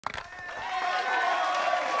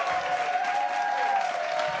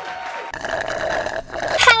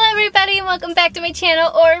welcome back to my channel,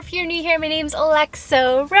 or if you're new here, my name's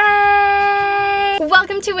Alexarayeco.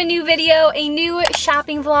 Welcome to a new video, a new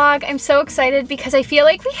shopping vlog. I'm so excited because I feel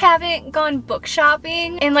like we haven't gone book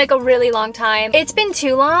shopping in like a really long time. It's been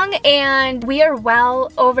too long and we are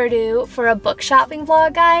well overdue for a book shopping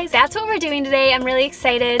vlog, guys. That's what we're doing today. I'm really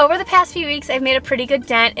excited. Over the past few weeks, I've made a pretty good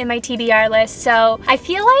dent in my TBR list, so I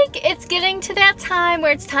feel like it's getting to that time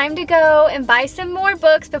where it's time to go and buy some more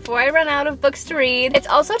books before I run out of books to read. It's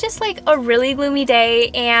also just like a really gloomy day,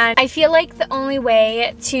 and I feel like the only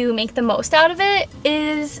way to make the most out of it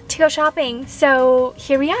is to go shopping. So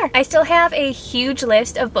here we are. I still have a huge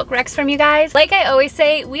list of book recs from you guys. Like I always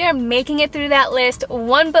say, we are making it through that list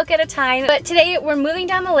one book at a time, but today we're moving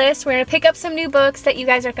down the list. We're gonna pick up some new books that you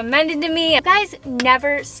guys recommended to me. You guys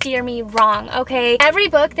never steer me wrong, okay? Every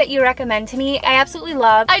book that you recommend to me, I absolutely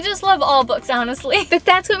love. I just love all books, honestly. But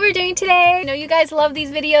that's what we're doing today. I know you guys love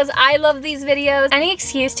these videos. I love these videos. Any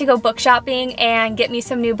excuse to go book shopping and get me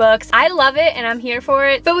some new books, I love it and I'm here for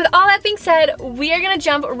it. But with all that being said, we are gonna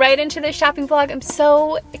jump right into this shopping vlog. I'm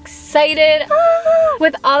so excited.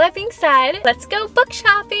 With all that being said, let's go book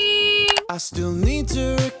shopping. I still need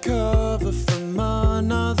to recover from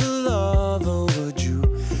another lover. Would you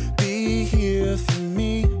be here for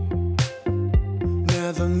me?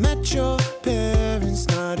 Never met your parents,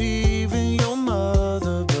 not even your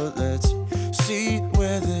mother, but let's see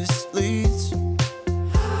where this leads.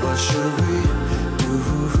 What should we do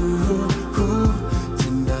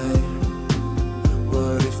tonight?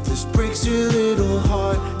 What if this breaks your little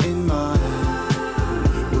heart in mine?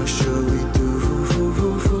 What should we do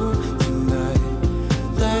tonight?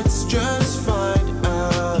 Let's just find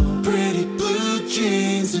out. Pretty blue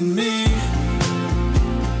jeans and me,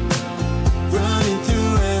 running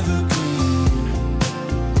through evergreen.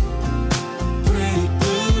 Pretty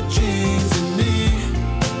blue jeans and me,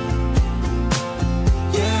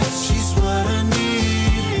 yeah, she's what I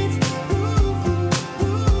need.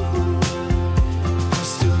 I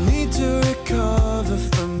still need to recover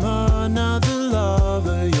from another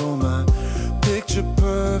lover. You're my picture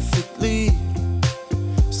perfectly.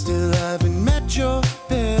 Still haven't met your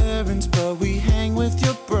parents, but we hang with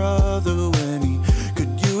your brother when he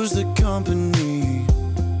could use the company.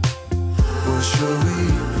 What shall we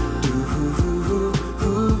do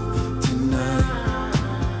tonight?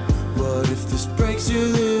 What if this breaks your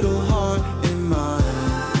little heart in mine?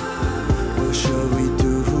 What shall we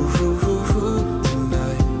do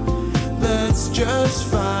tonight? Let's just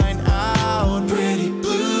find out. Pretty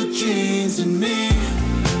blue jeans and me,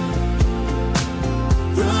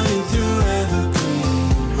 running through evergreen,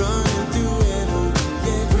 running through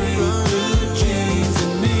evergreen. Pretty blue jeans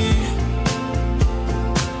and me,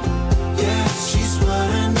 yeah, she's what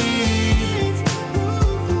I need.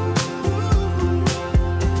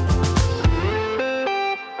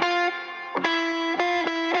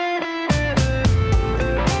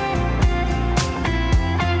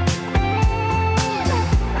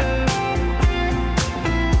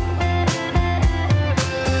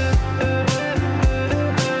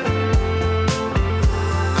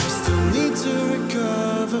 I still need to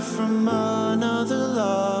recover from another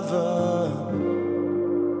lover.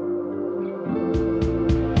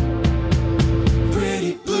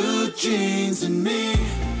 Pretty blue jeans and me.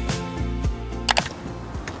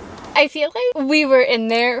 I feel like we were in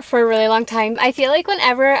there for a really long time. I feel like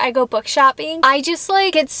whenever I go book shopping, I just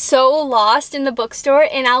like get so lost in the bookstore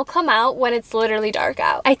and I'll come out when it's literally dark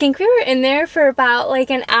out. I think we were in there for about like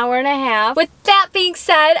an hour and a half. With that being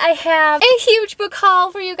said, I have a huge book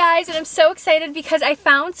haul for you guys and I'm so excited because I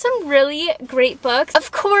found some really great books.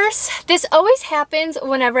 Of course, this always happens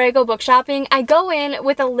whenever I go book shopping. I go in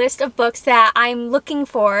with a list of books that I'm looking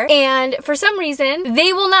for, and for some reason,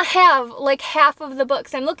 they will not have like half of the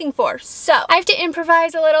books I'm looking for. So I have to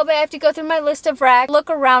improvise a little bit. I have to go through my list of racks, look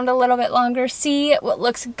around a little bit longer, see what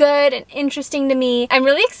looks good and interesting to me. I'm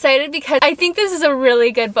really excited because I think this is a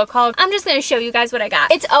really good book haul. I'm just gonna show you guys what I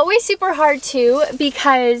got. It's always super hard too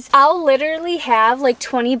because I'll literally have like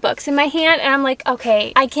 20 books in my hand and I'm like,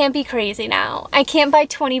 okay, I can't be crazy now. I can't buy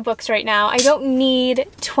 20 books right now. I don't need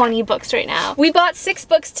 20 books right now. We bought 6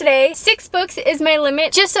 books today. 6 books is my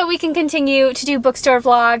limit just so we can continue to do bookstore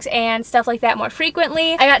vlogs and stuff like that more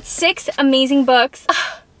frequently. I got 6 amazing books.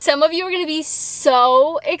 Some of you are gonna be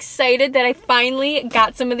so excited that I finally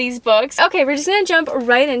got some of these books. Okay, we're just gonna jump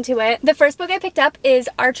right into it. The first book I picked up is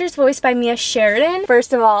Archer's Voice by Mia Sheridan.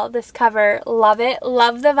 First of all, this cover, love it.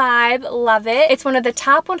 Love the vibe, love it. It's one of the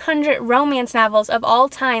top 100 romance novels of all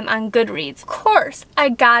time on Goodreads. Of course, I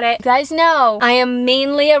got it. You guys know I am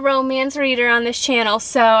mainly a romance reader on this channel,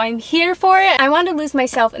 so I'm here for it. I want to lose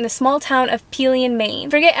myself in the small town of Pelion, Maine.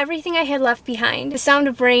 Forget everything I had left behind. The sound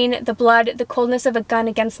of rain, the blood, the coldness of a gun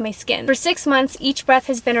against my skin. For 6 months, each breath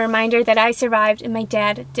has been a reminder that I survived and my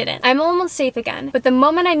dad didn't. I'm almost safe again, but the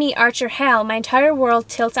moment I meet Archer Hale, my entire world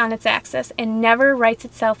tilts on its axis and never rights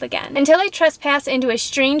itself again. Until I trespass into a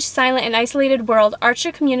strange, silent, and isolated world,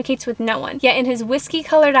 Archer communicates with no one. Yet in his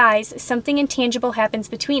whiskey-colored eyes, something intangible happens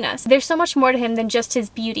between us. There's so much more to him than just his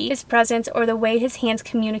beauty, his presence, or the way his hands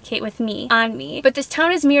communicate with me, on me. But this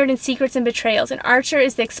town is mirrored in secrets and betrayals, and Archer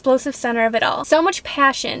is the explosive center of it all. So much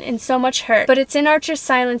passion and so much hurt, but it's in Archer's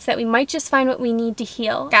silence that we might just find what we need to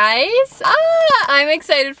heal. Guys, I'm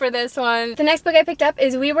excited for this one. The next book I picked up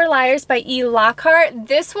is We Were Liars by E. Lockhart.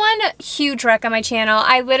 This one, huge wreck on my channel.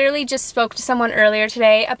 I literally just spoke to someone earlier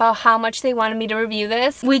today about how much they wanted me to review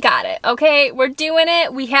this. We got it, okay? We're doing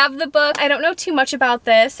it. We have the book. I don't know too much about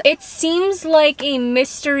this. It seems like a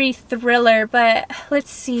mystery thriller, but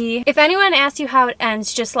let's see. If anyone asks you how it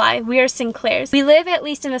ends, just lie. We are Sinclairs. We live, at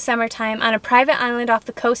least in the summertime, on a private island off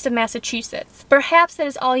the coast of Massachusetts. Perhaps that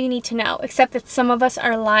is all you need to know, except that some of us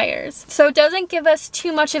are liars. So it doesn't give us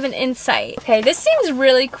too much of an insight. Okay, this seems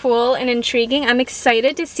really cool and intriguing. I'm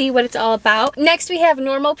excited to see what it's all about. Next we have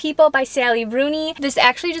Normal People by Sally Rooney. This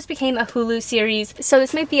actually just became a Hulu series, so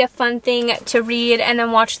this might be a fun thing to read and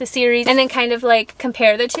then watch the series and then kind of like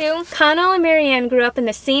compare the two. Connell and Marianne grew up in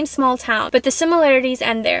the same small town, but the similarities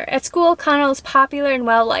end there. At school, Connell is popular and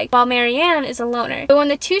well-liked, while Marianne is a loner. But when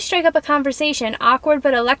the two strike up a conversation, awkward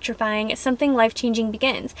but electrifying, something life-changing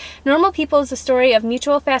begins. Normal People is a story of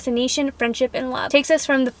mutual fascination, friendship, and love. It takes us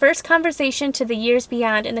from the first conversation to the years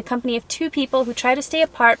beyond in the company of two people who try to stay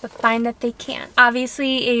apart but find that they can't.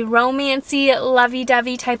 Obviously a romancy,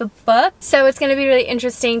 lovey-dovey type of book, so it's going to be really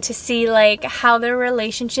interesting to see like how their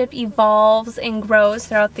relationship evolves and grows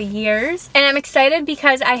throughout the years. And I'm excited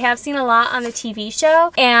because I have seen a lot on the TV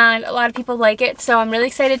show and a lot of people like it, so I'm really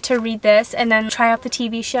excited to read this and then try out the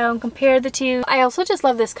TV show and compare the two. I also just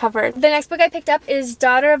love this cover. The next book I picked up is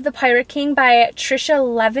Daughter of the Pirate King by Trisha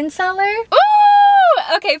Levenseller.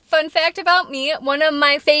 Ooh! Okay, fun fact about me, one of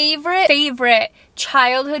my favorite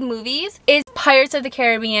childhood movies is Pirates of the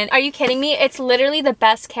Caribbean. Are you kidding me? It's literally the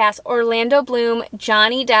best cast. Orlando Bloom,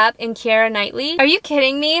 Johnny Depp, and Keira Knightley. Are you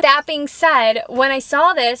kidding me? That being said, when I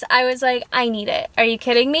saw this, I was like, I need it. Are you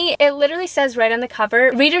kidding me? It literally says right on the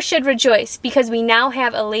cover, readers should rejoice because we now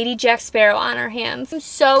have a Lady Jack Sparrow on our hands. I'm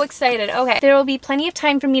so excited. Okay, there will be plenty of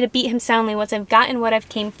time for me to beat him soundly once I've gotten what I've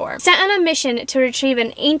came for. Sent on a mission to retrieve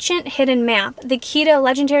an ancient hidden map, the key to a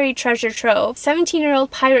legendary treasure trove,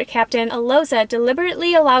 17-year-old pirate captain Aloza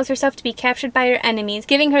deliberately allows herself to be captured by her enemies,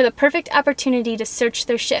 giving her the perfect opportunity to search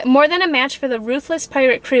their ship. More than a match for the ruthless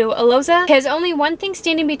pirate crew, Aloza has only one thing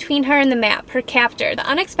standing between her and the map, her captor, the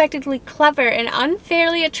unexpectedly clever and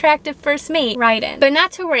unfairly attractive first mate, Raiden. But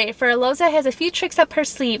not to worry, for Aloza has a few tricks up her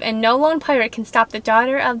sleeve and no lone pirate can stop the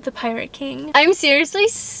daughter of the Pirate King. I'm seriously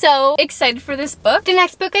so excited for this book. The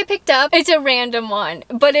next book I picked up, it's a random one,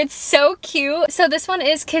 but it's so cute. So this one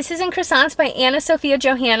is Kisses and Croissants by Anna Sophia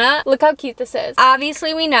Johanna. Look how cute this is.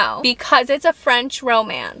 Obviously we know, because it's a French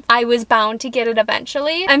romance, I was bound to get it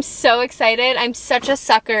eventually. I'm so excited. I'm such a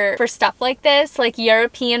sucker for stuff like this, like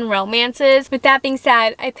European romances. With that being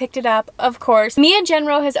said, I picked it up, of course. Mia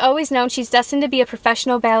Genro has always known she's destined to be a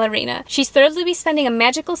professional ballerina. She's thrilled to be spending a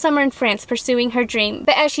magical summer in France pursuing her dream.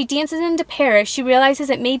 But as she dances into Paris, she realizes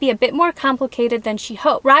it may be a bit more complicated than she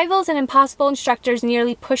hoped. Rivals and impossible instructors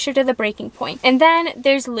nearly push her to the breaking point. And then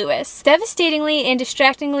there's Louis. Devastatingly and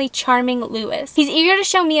distractingly charming Louis. He's eager to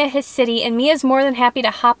show Mia his city, and Mia's more than happy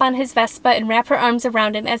to hop on his Vespa and wrap her arms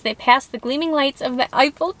around him as they pass the gleaming lights of the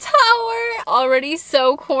Eiffel Tower. Already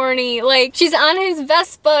so corny. Like, she's on his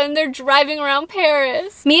Vespa and they're driving around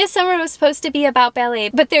Paris. Mia's summer was supposed to be about ballet,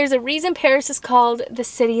 but there's a reason Paris is called the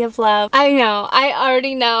City of Love. I know. I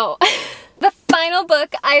already know. The final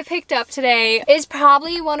book I picked up today is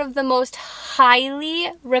probably one of the most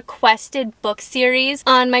highly requested book series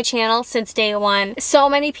on my channel since day one. So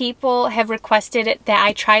many people have requested it that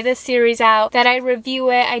I try this series out, that I review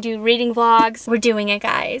it, I do reading vlogs. We're doing it,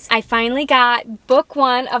 guys. I finally got book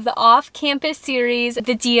one of the off-campus series,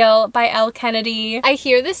 The Deal by Elle Kennedy. I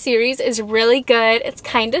hear this series is really good. It's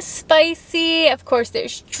kind of spicy. Of course,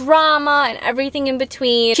 there's drama and everything in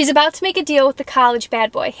between. She's about to make a deal with the college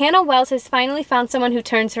bad boy. Hannah Wells has finally found someone who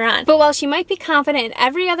turns her on. But while she might be confident in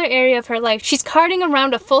every other area of her life, she's carting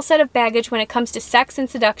around a full set of baggage when it comes to sex and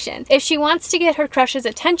seduction. If she wants to get her crush's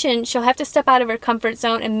attention, she'll have to step out of her comfort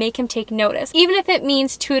zone and make him take notice, even if it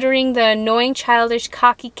means tutoring the annoying, childish,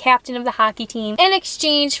 cocky captain of the hockey team in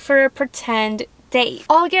exchange for a pretend date.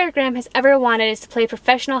 All Garrett Graham has ever wanted is to play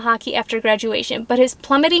professional hockey after graduation, but his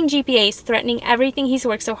plummeting GPA is threatening everything he's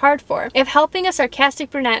worked so hard for. If helping a sarcastic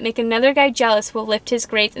brunette make another guy jealous will lift his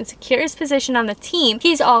grades and secure his position on the team,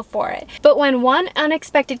 he's all for it. But when one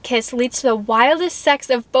unexpected kiss leads to the wildest sex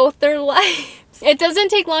of both their lives, it doesn't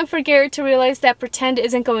take long for Garrett to realize that pretend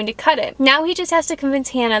isn't going to cut it. Now he just has to convince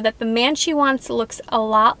Hannah that the man she wants looks a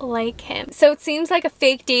lot like him. So it seems like a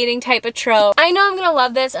fake dating type of trope. I know I'm gonna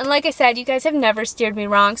love this, and like I said, you guys have never steered me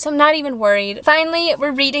wrong, so I'm not even worried. Finally,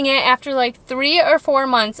 we're reading it after like 3 or 4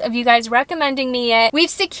 months of you guys recommending me it. We've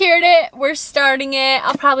secured it, we're starting it.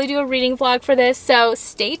 I'll probably do a reading vlog for this, so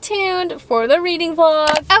stay tuned for the reading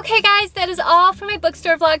vlog. Okay guys, that is all for my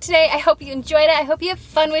bookstore vlog today. I hope you enjoyed it. I hope you have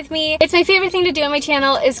fun with me. It's my favorite thing to do on my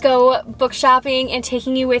channel is go book shopping and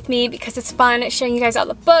taking you with me because it's fun showing you guys all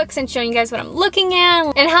the books and showing you guys what I'm looking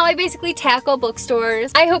at and how I basically tackle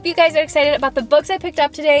bookstores. I hope you guys are excited about the books I picked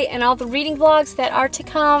up today and all the reading vlogs that are to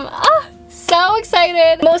come. So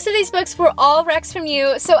excited. Most of these books were all recs from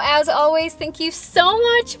you, so as always, thank you so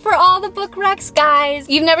much for all the book recs, guys.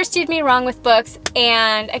 You've never steered me wrong with books,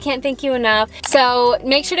 and I can't thank you enough. So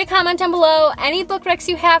make sure to comment down below any book recs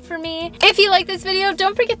you have for me. If you like this video,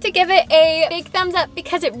 don't forget to give it a big thumbs up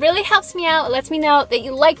because it really helps me out. It lets me know that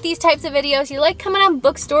you like these types of videos. You like coming on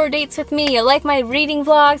bookstore dates with me. You like my reading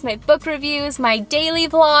vlogs, my book reviews, my daily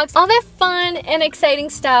vlogs, all that fun and exciting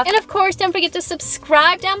stuff. And of course, don't forget to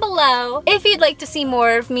subscribe down below if you'd like to see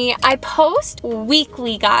more of me. I post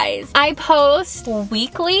weekly, guys. I post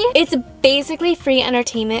weekly. It's basically free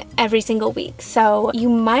entertainment every single week, so you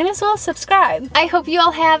might as well subscribe. I hope you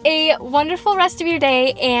all have a wonderful rest of your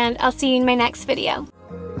day, and I'll see you in my next video.